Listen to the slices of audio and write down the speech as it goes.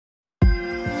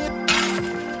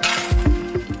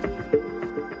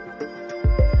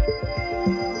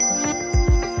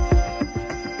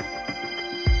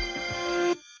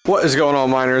What is going on,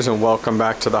 miners, and welcome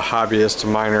back to the Hobbyist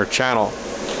Miner channel.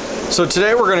 So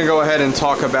today we're going to go ahead and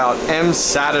talk about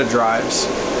mSATA drives.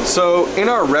 So in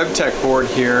our Rebtech board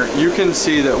here, you can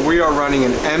see that we are running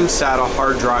an mSATA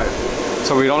hard drive.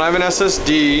 So we don't have an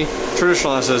SSD,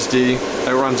 traditional SSD,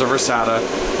 that runs over SATA.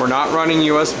 We're not running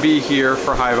USB here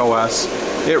for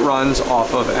HIVEOS. It runs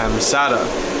off of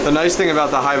mSATA. The nice thing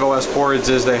about the HIVEOS boards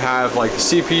is they have like the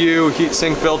CPU,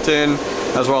 heatsink built in,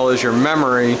 as well as your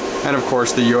memory, and of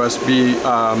course the USB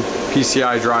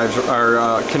PCI drives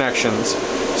or connections.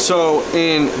 So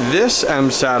in this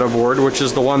mSATA board, which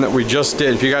is the one that we just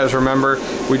did, if you guys remember,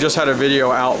 we just had a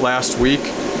video out last week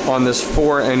on this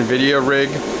 4 NVIDIA rig.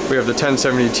 We have the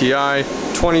 1070 Ti,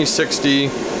 2060,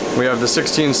 we have the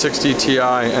 1660 Ti,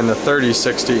 and the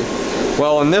 3060.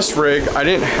 Well, in this rig, I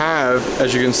didn't have,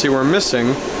 as you can see, we're missing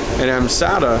an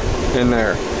mSATA in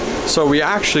there. So we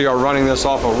actually are running this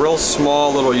off a real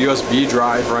small little USB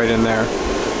drive right in there.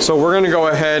 So we're going to go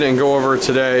ahead and go over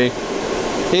today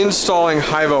installing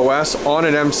HIVEOS on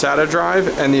an mSATA drive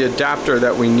and the adapter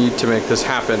that we need to make this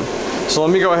happen. So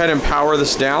let me go ahead and power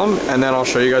this down, and then I'll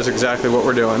show you guys exactly what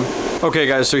we're doing. Okay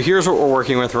guys, so here's what we're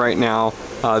working with right now.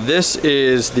 This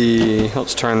is the,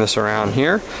 let's turn this around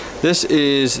here. This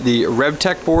is the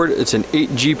Rebtech board. It's an 8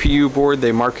 GPU board.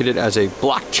 They market it as a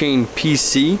blockchain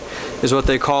PC is what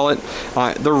they call it.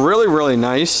 They're really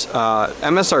nice.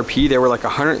 MSRP, they were like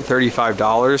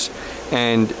 $135,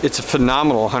 and it's a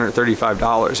phenomenal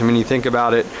 $135. I mean, you think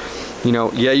about it, you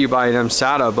know, yeah, you buy an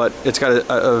mSATA, but it's got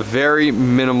a very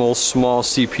minimal small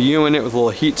CPU in it with a little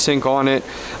heat sink on it.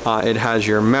 It has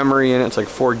your memory in it. It's like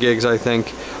 4 gigs, I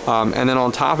think. And then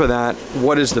on top of that,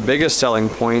 what is the biggest selling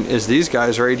point is these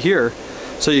guys right here.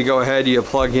 So you go ahead, you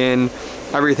plug in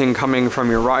everything coming from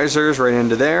your risers right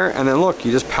into there, and then look,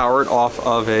 you just power it off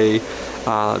of a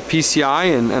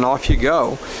PCI and off you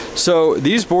go. So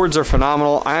these boards are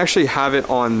phenomenal. I actually have it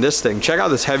on this thing. Check out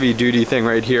this heavy duty thing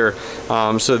right here.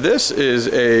 So this is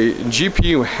a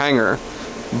GPU hanger,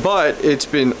 but it's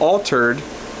been altered.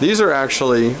 These are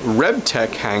actually Rebtech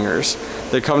hangers.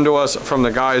 They come to us from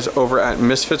the guys over at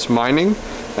Misfits Mining,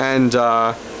 and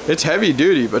it's heavy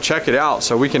duty, but check it out.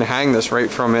 So we can hang this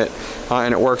right from it,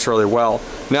 and it works really well.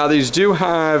 Now these do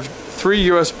have 3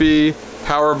 USB,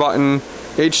 power button,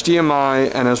 HDMI,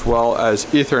 and as well as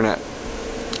Ethernet.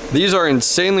 These are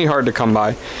insanely hard to come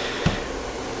by.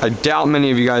 I doubt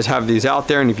many of you guys have these out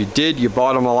there, and if you did, you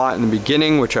bought them a lot in the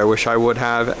beginning, which I wish I would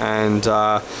have, and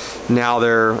now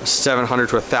they're $700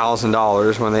 to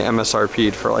 $1,000 when they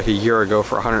MSRP'd for like a year ago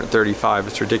for $135.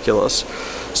 It's ridiculous.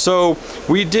 So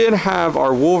we did have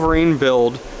our Wolverine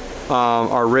build,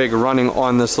 our rig running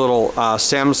on this little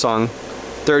Samsung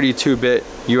 32-bit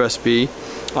USB.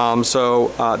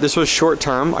 This was short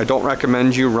term. I don't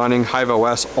recommend you running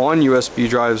HIVEOS on USB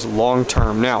drives long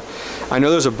term. Now, I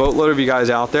know there's a boatload of you guys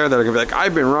out there that are gonna be like,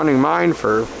 I've been running mine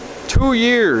for 2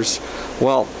 years.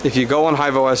 Well, if you go on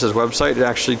HIVEOS's website, it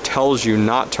actually tells you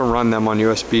not to run them on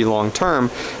USB long term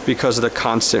because of the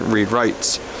constant read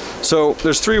writes. So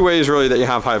there's 3 ways really that you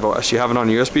have HIVEOS. You have it on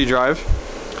a USB drive,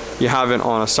 you have it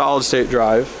on a solid state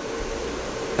drive,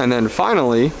 and then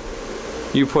finally,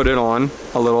 you put it on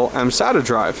a little mSATA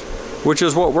drive, which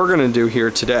is what we're going to do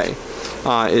here today.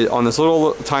 On this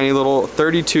little tiny little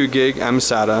 32 gig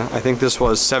mSATA, I think this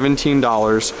was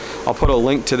 $17. I'll put a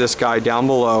link to this guy down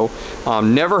below.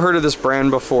 Never heard of this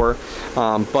brand before,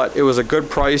 but it was a good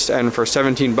price, and for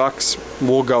 17 bucks,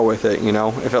 we'll go with it. You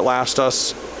know, if it lasts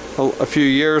us a few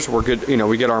years, we're good. You know,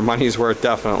 we get our money's worth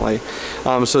definitely.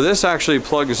 So this actually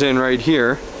plugs in right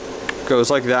here. Goes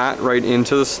like that right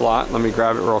into the slot. Let me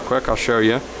grab it real quick, I'll show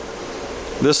you.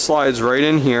 This slides right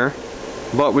in here,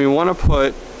 but we want to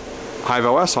put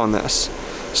HIVEOS on this.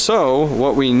 So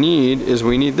what we need is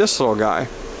we need this little guy.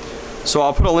 So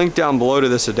I'll put a link down below to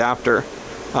this adapter.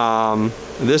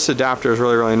 This adapter is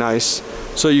really nice.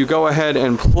 So you go ahead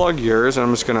and plug yours, and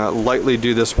I'm just gonna lightly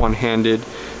do this one-handed.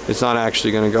 It's not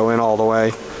actually gonna go in all the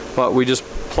way, but we just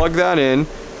plug that in,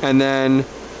 and then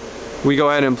we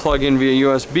go ahead and plug in via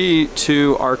USB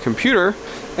to our computer,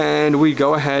 and we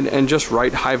go ahead and just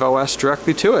write HIVEOS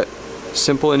directly to it.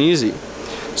 Simple and easy.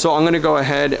 So I'm going to go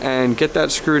ahead and get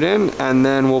that screwed in, and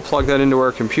then we'll plug that into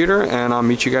our computer, and I'll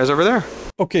meet you guys over there.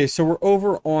 Okay, so we're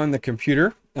over on the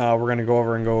computer. We're going to go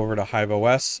over to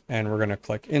HIVEOS, and we're going to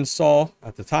click install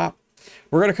at the top.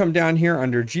 We're going to come down here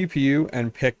under GPU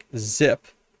and pick zip,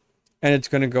 and it's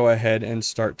going to go ahead and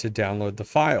start to download the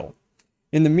file.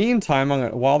 In the meantime,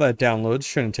 while that downloads,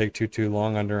 shouldn't take too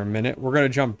long, under a minute, we're going to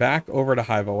jump back over to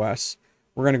HIVEOS.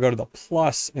 We're going to go to the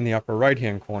plus in the upper right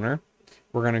hand corner.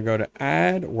 We're going to go to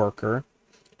add worker,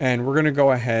 and we're going to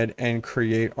go ahead and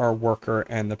create our worker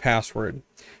and the password.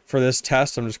 For this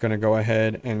test, I'm just going to go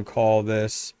ahead and call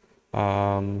this,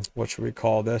 what should we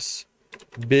call this?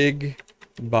 Big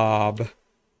Bob.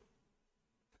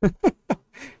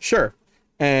 Sure.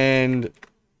 And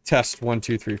test 1,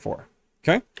 2, 3, 4.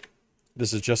 Okay.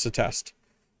 This is just a test.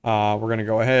 We're going to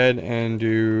go ahead and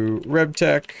do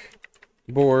Rebtech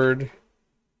board,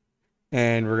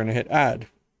 and we're going to hit add.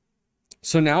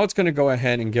 So now it's going to go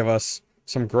ahead and give us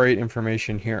some great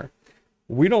information here.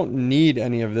 We don't need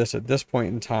any of this at this point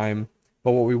in time,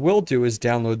 but what we will do is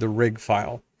download the rig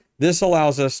file. This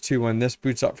allows us to, when this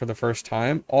boots up for the first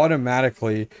time,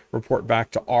 automatically report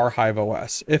back to our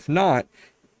HiveOS. If not,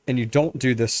 and you don't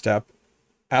do this step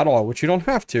at all, which you don't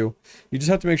have to, you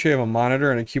just have to make sure you have a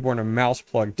monitor and a keyboard and a mouse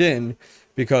plugged in,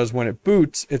 because when it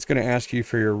boots, it's going to ask you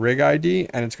for your rig ID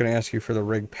and it's going to ask you for the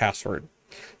rig password.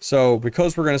 So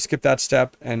because we're going to skip that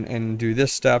step and do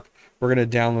this step, we're going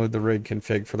to download the rig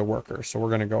config for the worker. So we're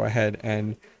going to go ahead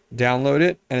and download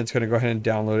it, and it's going to go ahead and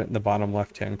download it in the bottom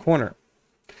left-hand corner.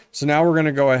 So now we're going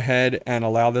to go ahead and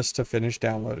allow this to finish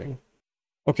downloading.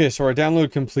 Okay, so our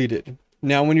download completed.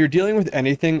 Now, when you're dealing with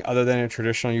anything other than a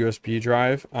traditional USB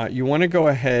drive, you want to go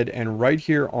ahead and right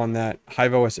here on that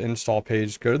HiveOS install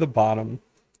page, go to the bottom,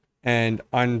 and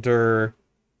under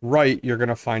right, you're going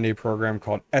to find a program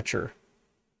called Etcher.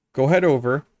 Go ahead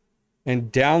over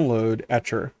and download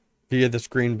Etcher via this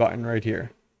green button right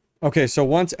here. Okay, so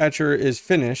once Etcher is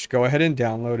finished, go ahead and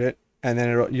download it, and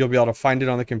then you'll be able to find it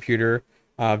on the computer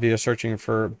via searching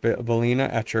for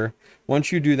BalenaEtcher.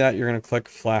 Once you do that, you're going to click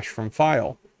Flash from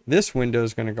File. This window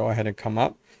is going to go ahead and come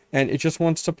up, and it just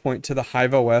wants to point to the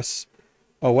HiveOS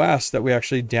OS that we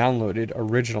actually downloaded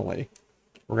originally.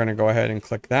 We're going to go ahead and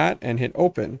click that and hit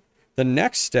Open. The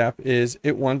next step is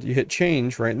you hit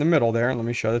Change right in the middle there, and let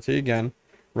me show that to you again.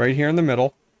 Right here in the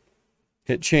middle,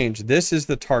 hit Change. This is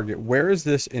the target. Where is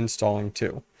this installing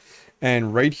to?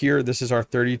 And right here, this is our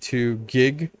 32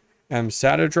 gig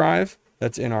mSATA drive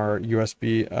that's in our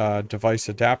USB device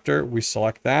adapter. We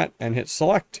select that and hit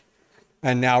Select.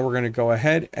 And now we're going to go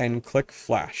ahead and click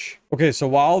Flash. Okay, so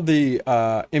while the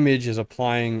image is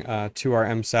applying to our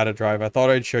mSATA drive, I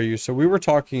thought I'd show you. So we were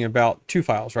talking about two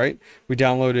files, right? We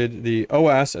downloaded the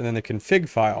OS and then the config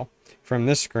file from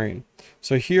this screen.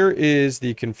 So here is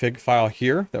the config file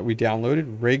here that we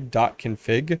downloaded,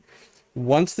 rig.config.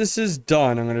 Once this is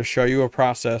done, I'm going to show you a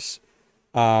process.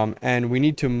 And we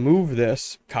need to move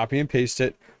this, copy and paste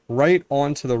it, right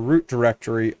onto the root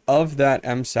directory of that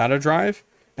mSATA drive.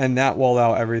 And that will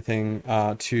allow everything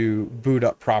to boot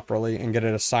up properly and get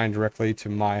it assigned directly to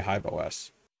my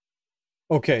HiveOS.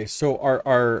 Okay, so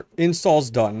our install's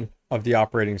done of the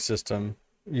operating system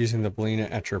using the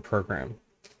BalenaEtcher program.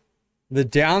 The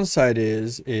downside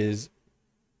is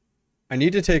I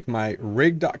need to take my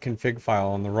rig.config file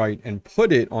on the right and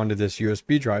put it onto this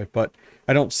USB drive, but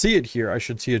I don't see it here. I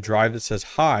should see a drive that says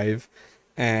Hive,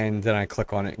 and then I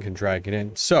click on it and can drag it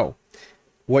in. So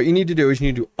what you need to do is you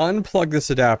need to unplug this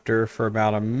adapter for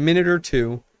about a minute or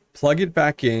two, plug it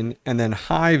back in, and then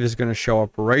Hive is going to show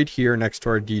up right here next to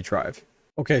our D drive.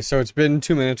 Okay, so it's been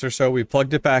 2 minutes or so. We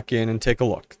plugged it back in and take a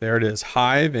look. There it is,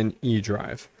 Hive and E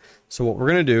drive. So what we're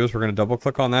going to do is we're going to double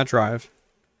click on that drive,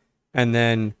 and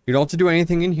then you don't have to do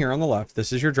anything in here on the left.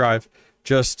 This is your drive.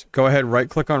 Just go ahead, right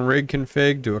click on rig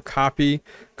config, do a copy,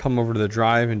 come over to the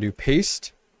drive and do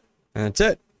paste, and that's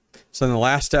it. So then the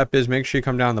last step is make sure you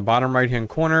come down the bottom right hand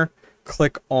corner,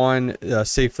 click on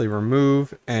safely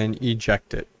remove and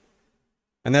eject it.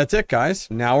 And that's it, guys.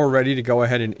 Now we're ready to go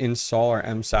ahead and install our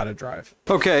mSATA drive.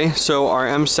 Okay, so our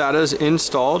mSATA is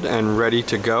installed and ready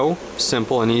to go.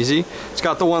 Simple and easy. It's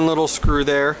got the one little screw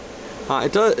there.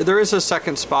 There is a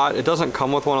second spot. It doesn't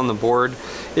come with one on the board.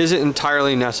 Is it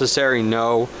entirely necessary?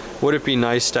 No. Would it be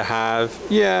nice to have?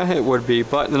 Yeah, it would be.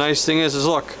 But the nice thing is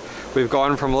look, we've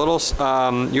gone from a little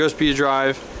USB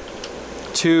drive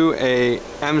to a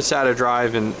mSATA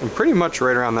drive and pretty much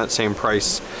right around that same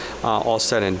price, all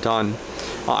said and done.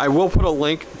 I will put a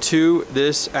link to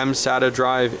this mSATA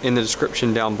drive in the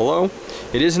description down below.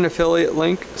 It is an affiliate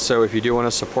link, so if you do want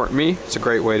to support me, it's a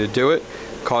great way to do it.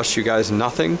 It costs you guys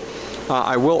nothing.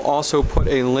 I will also put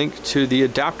a link to the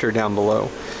adapter down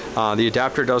below. The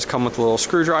adapter does come with a little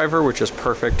screwdriver, which is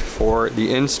perfect for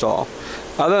the install.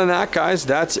 Other than that, guys,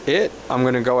 that's it. I'm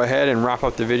going to go ahead and wrap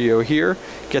up the video here,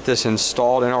 get this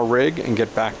installed in our rig, and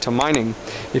get back to mining.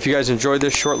 If you guys enjoyed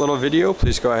this short little video,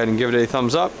 please go ahead and give it a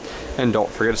thumbs up, and don't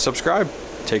forget to subscribe.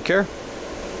 Take care.